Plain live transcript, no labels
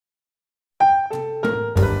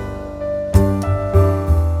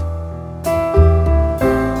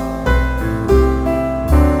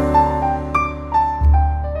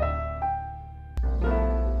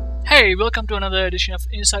Hey, welcome to another edition of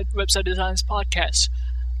Inside Website Designs Podcast.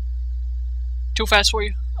 Too fast for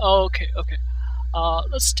you? Okay.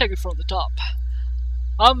 Let's take it from the top.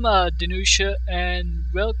 I'm Dinusha, and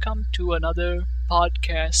welcome to another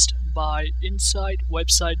podcast by Inside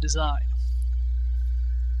Website Design.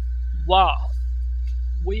 Wow,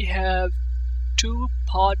 we have two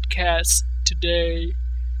podcasts today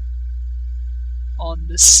on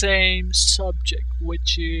the same subject,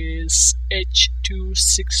 which is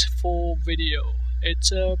H.264 video.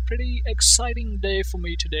 It's a pretty exciting day for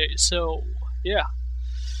me today, so yeah,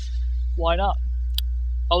 why not?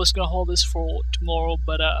 I was gonna hold this for tomorrow,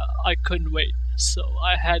 but I couldn't wait, so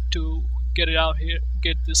I had to get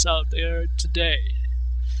this out there today.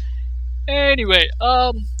 Anyway,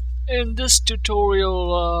 in this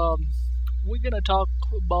tutorial, we're gonna talk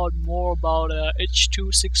more about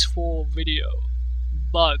H.264 video.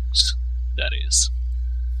 Bugs, that is.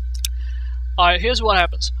 Alright, here's what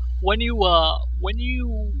happens when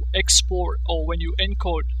you export or when you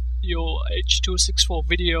encode your H.264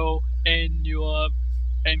 video in your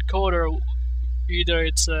encoder. Either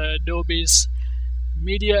it's Adobe's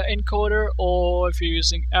media encoder, or if you're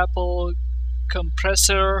using Apple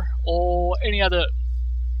compressor or any other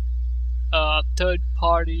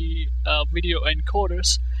third-party video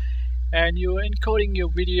encoders, and you're encoding your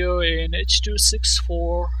video in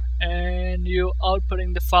H.264 and you're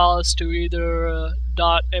outputting the files to either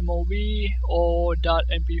 .mov or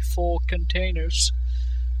 .mp4 containers.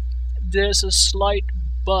 There's a slight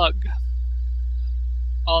bug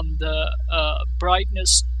on the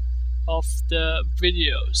brightness of the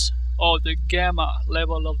videos, or the gamma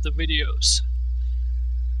level of the videos.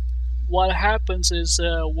 What happens is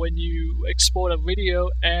when you export a video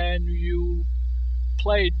and you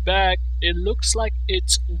play it back, it looks like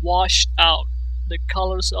it's washed out. The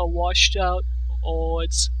colors are washed out, or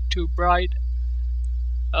it's too bright.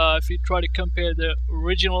 If you try to compare the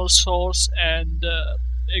original source and the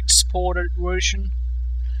exported version,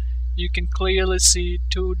 you can clearly see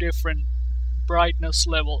two different brightness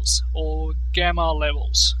levels or gamma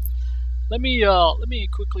levels. Let me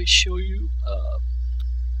quickly show you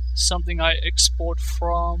something I export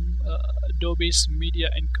from Adobe's media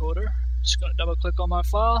encoder. Just gonna double click on my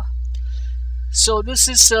file. So this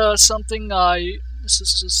is this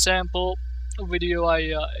is a sample video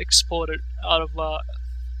I exported out of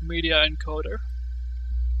media encoder,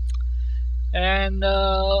 and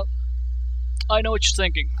I know what you're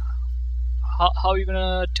thinking. How are you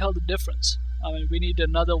gonna tell the difference? I mean, we need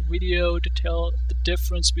another video to tell the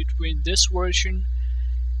difference between this version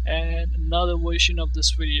and another version of this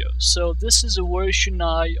video. So this is a version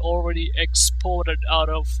I already exported out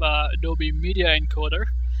of Adobe Media Encoder,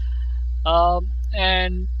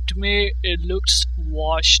 and to me it looks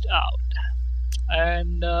washed out.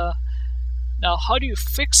 And now how do you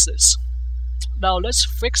fix this? Now let's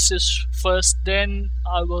fix this first, then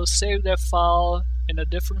I will save that file in a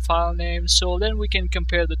different file name, so then we can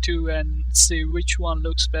compare the two and see which one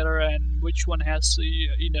looks better and which one has the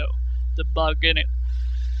bug in it.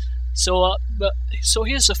 So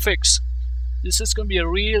here's the fix. This is going to be a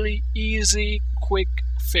really easy, quick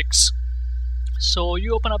fix. So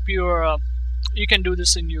you open up your, you can do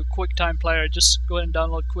this in your QuickTime player. Just go ahead and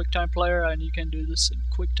download QuickTime player, and you can do this in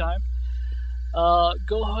QuickTime.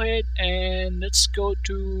 Go ahead and let's go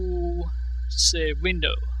to, say,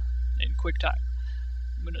 Window in QuickTime.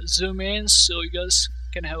 I'm going to zoom in so you guys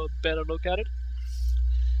can have a better look at it.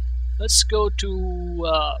 Let's go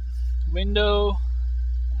to Window,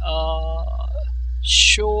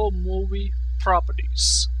 Show Movie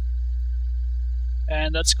Properties,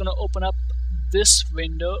 and that's going to open up this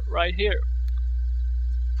window right here.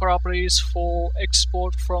 Properties for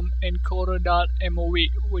export from encoder.mov,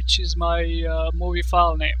 which is my movie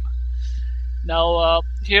file name. Now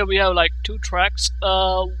here we have like two tracks.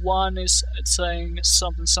 One is saying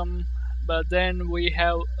something, but then we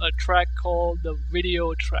have a track called the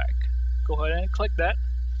video track. Go ahead and click that.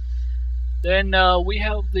 Then we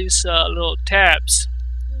have these little tabs.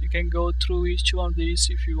 You can go through each one of these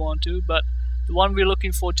if you want to, but the one we're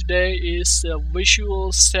looking for today is the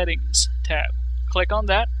Visual Settings tab. Click on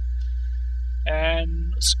that,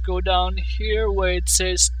 and let's go down here where it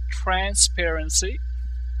says Transparency.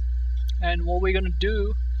 And what we're gonna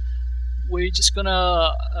do, we're just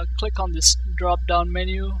gonna click on this drop down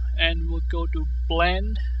menu, and we'll go to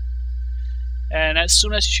Blend. And as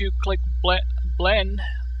soon as you click Blend,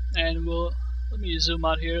 and let me zoom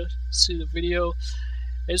out here, see the video.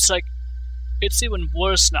 It's even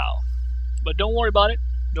worse now, but don't worry about it.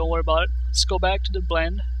 Let's go back to the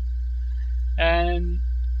blend and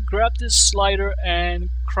grab this slider and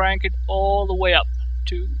crank it all the way up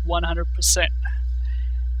to 100%.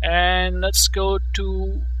 And let's go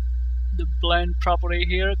to the blend property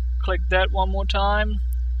here, click that one more time,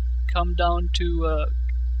 come down to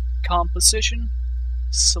composition,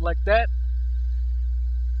 select that,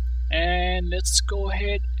 and let's go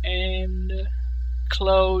ahead and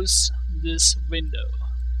close this window.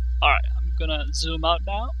 Alright, I'm gonna zoom out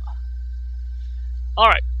now.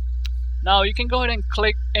 Alright, now you can go ahead and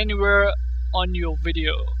click anywhere on your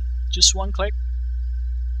video, just one click,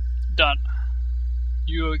 done.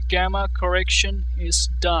 Your gamma correction is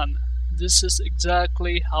done. This is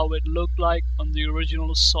exactly how it looked like on the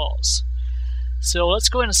original source. So let's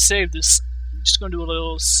go ahead and save this. I'm just going to do a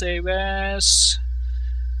little save as,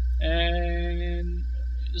 and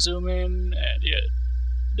zoom in, and yeah,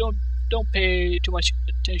 don't pay too much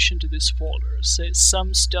attention to this folder. Say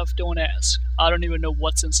some stuff, don't ask. I don't even know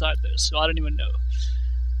what's inside there, so I don't even know.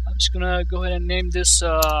 I'm just gonna go ahead and name this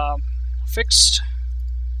fixed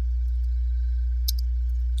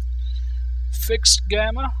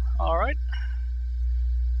gamma. Alright,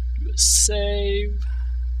 do a save.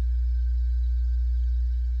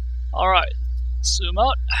 Alright, zoom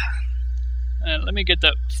out, and let me get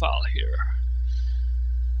that file here.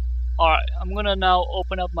 Alright, I'm gonna now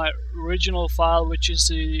open up my original file, which is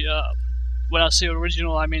the when I say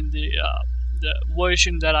original, I mean the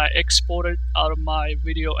version that I exported out of my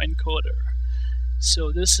video encoder.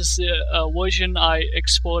 So this is the version I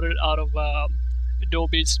exported out of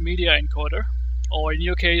Adobe's media encoder, or in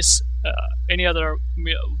your case any other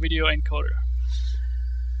video encoder.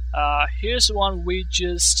 Here's the one we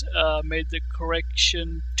just made the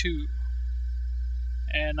correction to,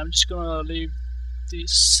 and I'm just gonna leave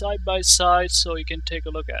these side by side so you can take a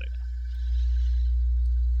look at it.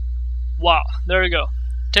 Wow, there we go.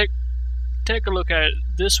 Take a look at it.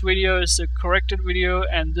 This video is the corrected video,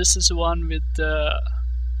 and this is the one with the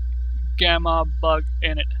gamma bug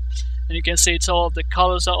in it. And you can see it's all, the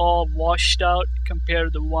colors are all washed out compared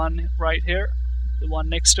to the one right here, the one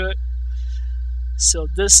next to it. So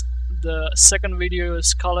this, the second video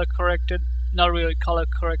is color corrected, not really color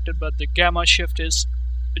corrected, but the gamma shift is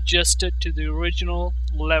adjusted to the original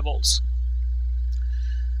levels.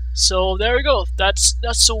 So there we go. That's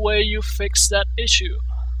the way you fix that issue.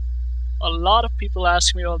 A lot of people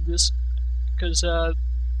ask me about this because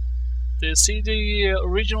they see the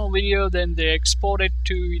original video, then they export it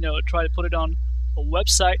to, you know, try to put it on a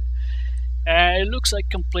website, and it looks like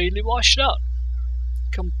completely washed out.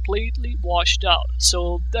 Completely washed out.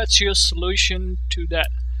 So that's your solution to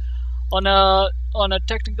that. On a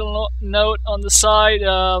technical note on the side,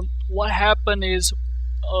 what happened is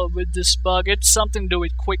with this bug, it's something to do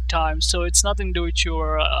with QuickTime. So it's nothing to do with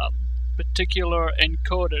your particular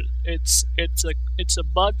encoder. It's a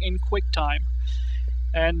bug in QuickTime.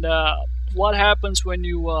 And what happens when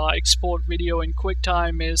you export video in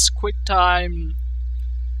QuickTime is QuickTime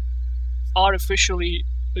artificially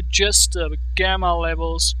adjusts the gamma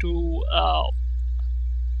levels to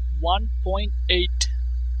 1.8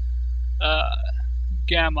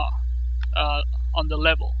 gamma on the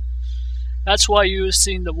level. That's why you're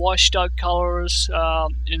seeing the washed out colors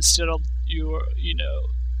instead of your, you know,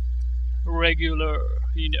 regular,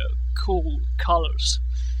 you know, cool colors.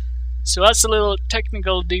 So that's a little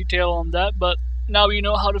technical detail on that, but now you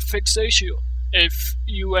know how to fix the issue. If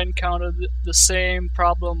you encounter the same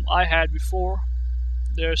problem I had before,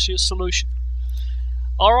 there's your solution.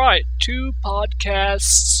 Alright, 2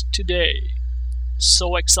 podcasts today.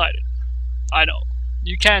 So excited. I know.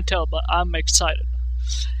 You can't tell, but I'm excited.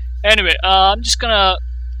 Anyway, I'm just gonna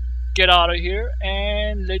get out of here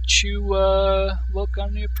and let you work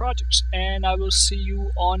on your projects, and I will see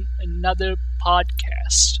you on another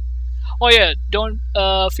podcast. Oh yeah, don't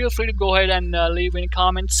feel free to go ahead and leave any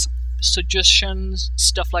comments, suggestions,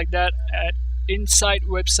 stuff like that at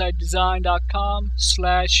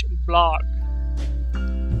insightwebsitedesign.com/blog.